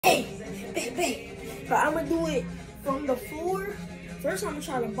Hey, but I'm gonna do it from the floor. First, I'm gonna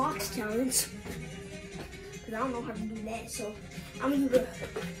try the box challenge. Cause I don't know how to do that. So I'm gonna do the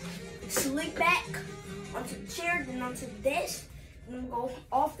slick back onto the chair, then onto the desk. And I'm gonna go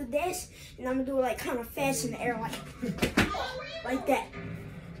off the desk, and I'm gonna do it like kind of fast in the air, like that.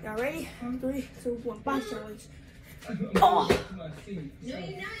 Y'all ready? 3, 2, 1, box challenge. Oh! No, you're not. You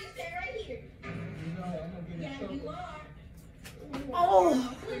stay right here. Yeah, you are.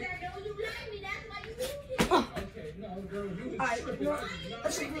 Oh! Because I know you like me. That's why you do it. Oh. Alright,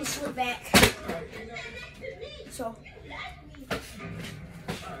 let's just do a slip back. So. Alright,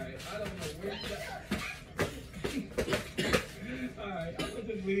 I don't know where that. Alright, I'm gonna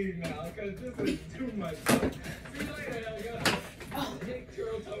just leave now because this is too much. See you later, y'all. Oh. Hey,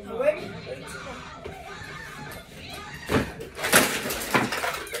 girl, talking about- Ready?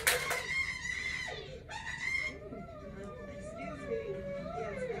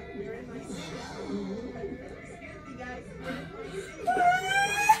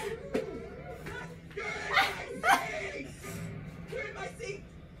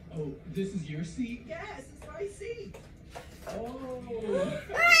 Oh, this is your seat? Yes, it's my seat. Oh.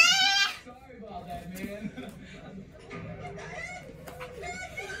 Sorry about that, man.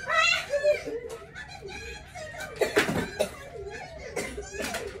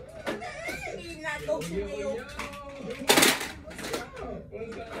 Did not go too Yo, well. yo.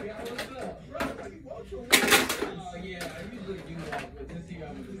 What's up, y'all? What's up? Oh, yeah, I usually do that, but this year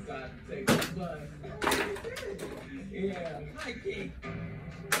I'm gonna decide to take the bus. Yeah. Hi, King.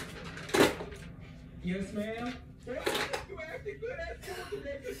 Yes, ma'am? We're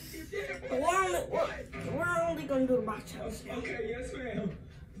only gonna do the box challenge now. Okay, yes, ma'am.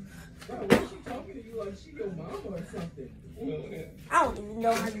 Bro, why is she talking to you like she your mama or something? I don't even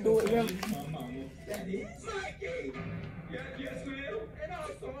know how to do it, yo. My mama. That is my game. Yes, ma'am. And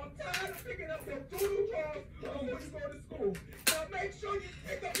also, I'm tired of picking up them doodle balls when you go to school. Now make sure you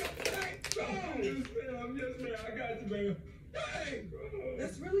pick up your same dog. Yes, ma'am. Yes, ma'am. I got you, ma'am. Dang,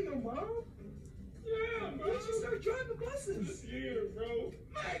 that's really your mom? Yeah, bro. When did you start driving buses? This year, bro.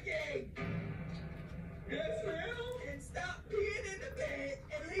 Maggie! Yes, ma'am. And stop peeing in the bed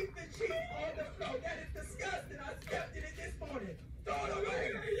and leave the sheet on the floor. That is disgusting. I stepped in it this morning. Throw it away.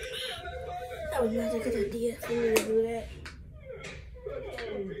 That was not a good idea for me to do that.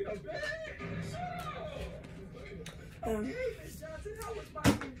 Hey, Miss Johnson, how was my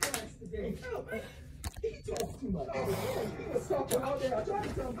new class today? He talks too much. He was talking out there. I tried to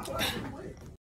tell him.